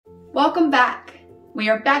Welcome back. We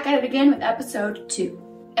are back at it again with episode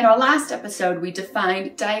 2. In our last episode, we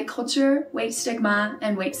defined diet culture, weight stigma,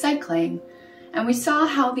 and weight cycling, and we saw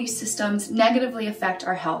how these systems negatively affect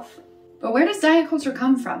our health. But where does diet culture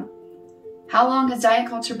come from? How long has diet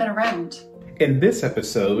culture been around? In this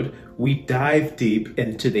episode, we dive deep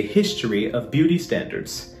into the history of beauty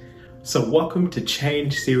standards. So welcome to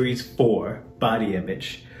Change Series 4, Body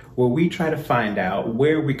Image, where we try to find out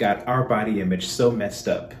where we got our body image so messed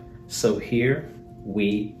up. So here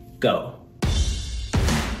we go.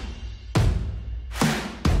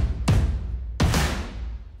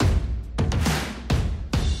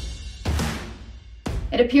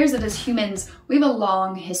 It appears that as humans, we have a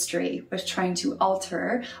long history with trying to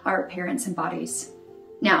alter our appearance and bodies.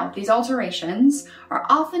 Now, these alterations are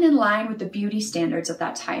often in line with the beauty standards of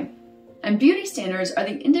that time. And beauty standards are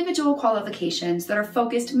the individual qualifications that are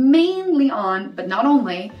focused mainly on, but not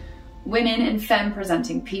only, women and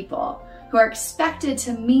femme-presenting people who are expected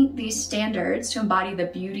to meet these standards to embody the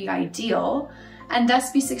beauty ideal and thus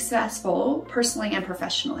be successful personally and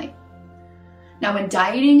professionally. Now, when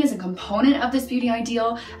dieting is a component of this beauty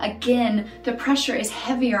ideal, again, the pressure is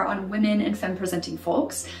heavier on women and femme-presenting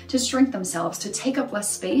folks to shrink themselves, to take up less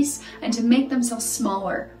space, and to make themselves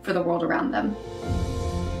smaller for the world around them.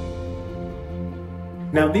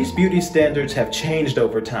 Now, these beauty standards have changed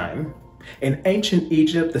over time. In ancient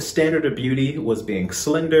Egypt, the standard of beauty was being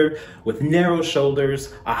slender, with narrow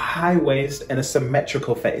shoulders, a high waist, and a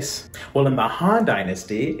symmetrical face. Well, in the Han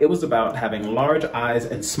Dynasty, it was about having large eyes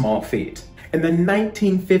and small feet. In the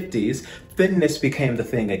 1950s, thinness became the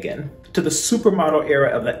thing again. To the supermodel era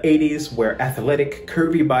of the 80s, where athletic,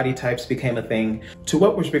 curvy body types became a thing, to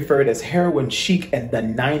what was referred as heroin chic in the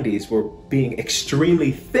 90s, where being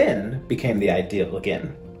extremely thin became the ideal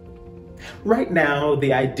again. Right now,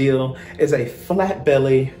 the ideal is a flat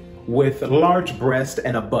belly with large breast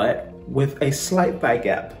and a butt with a slight thigh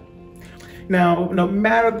gap. Now, no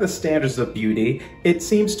matter the standards of beauty, it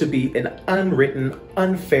seems to be an unwritten,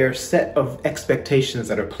 unfair set of expectations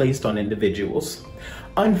that are placed on individuals.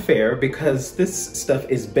 Unfair because this stuff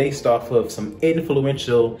is based off of some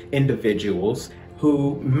influential individuals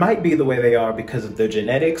who might be the way they are because of their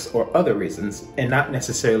genetics or other reasons, and not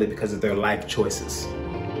necessarily because of their life choices.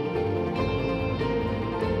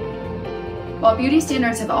 While beauty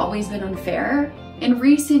standards have always been unfair, in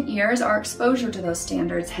recent years, our exposure to those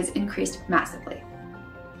standards has increased massively.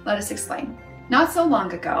 Let us explain. Not so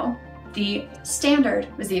long ago, the standard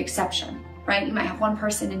was the exception, right? You might have one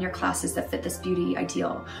person in your classes that fit this beauty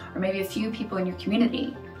ideal, or maybe a few people in your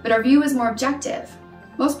community, but our view is more objective.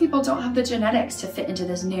 Most people don't have the genetics to fit into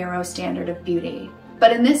this narrow standard of beauty.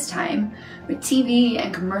 But in this time, with TV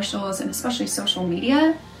and commercials, and especially social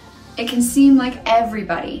media, it can seem like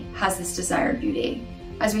everybody has this desired beauty.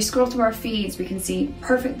 As we scroll through our feeds, we can see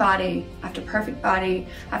perfect body after perfect body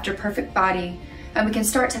after perfect body, and we can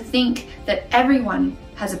start to think that everyone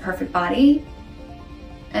has a perfect body,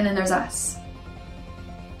 and then there's us.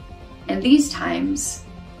 In these times,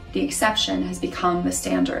 the exception has become the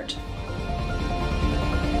standard.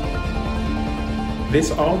 This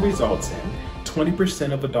all results in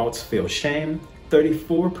 20% of adults feel shame,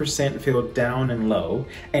 34% feel down and low,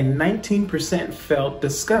 and 19% felt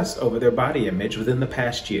disgust over their body image within the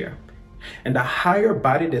past year. And a higher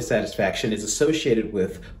body dissatisfaction is associated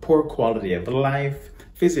with poor quality of life,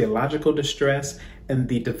 physiological distress, and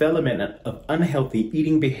the development of unhealthy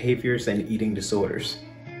eating behaviors and eating disorders.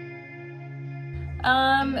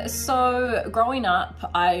 So growing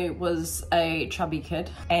up, I was a chubby kid,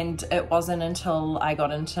 and it wasn't until I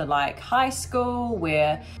got into like high school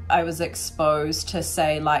where I was exposed to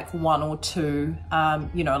say like one or two,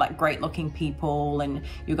 like great looking people, and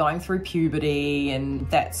you're going through puberty, and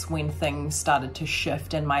that's when things started to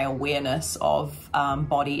shift in my awareness of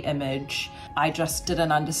body image. I just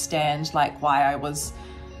didn't understand like why I was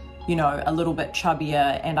a little bit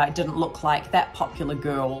chubbier and I didn't look like that popular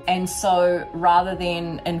girl. And so rather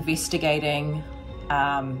than investigating,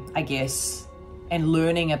 I guess, and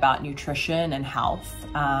learning about nutrition and health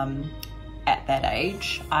at that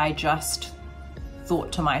age, I just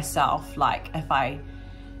thought to myself, like, if I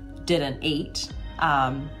didn't eat,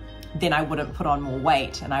 then I wouldn't put on more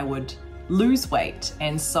weight and I would lose weight.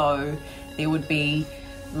 And so there would be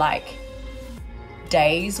like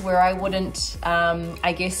days where I wouldn't,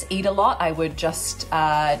 I guess, eat a lot. I would just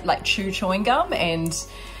like chew chewing gum, and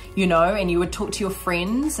and you would talk to your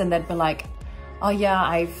friends and they'd be like, oh yeah,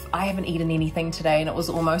 I haven't eaten anything today. And it was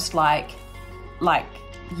almost like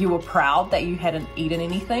you were proud that you hadn't eaten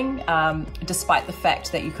anything, despite the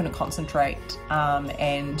fact that you couldn't concentrate,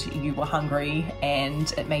 and you were hungry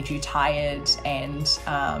and it made you tired, and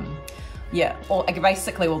Yeah, or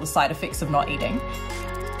basically all the side effects of not eating.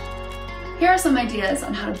 Here are some ideas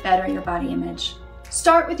on how to better your body image.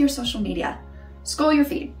 Start with your social media. Scroll your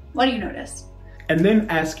feed. What do you notice? And then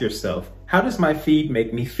ask yourself, how does my feed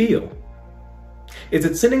make me feel? Is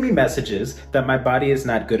it sending me messages that my body is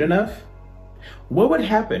not good enough? What would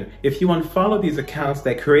happen if you unfollow these accounts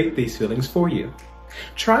that create these feelings for you?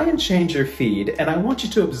 Try and change your feed, and I want you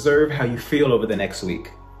to observe how you feel over the next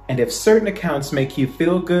week. And if certain accounts make you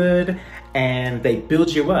feel good and they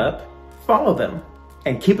build you up, follow them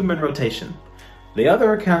and keep them in rotation. The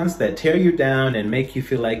other accounts that tear you down and make you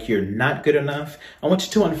feel like you're not good enough, I want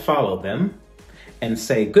you to unfollow them and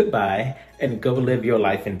say goodbye and go live your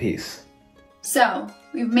life in peace. So,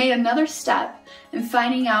 we've made another step in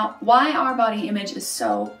finding out why our body image is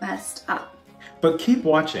so messed up. But keep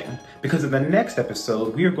watching, because in the next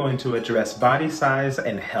episode, we are going to address body size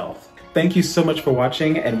and health. Thank you so much for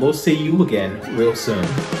watching, and we'll see you again real soon.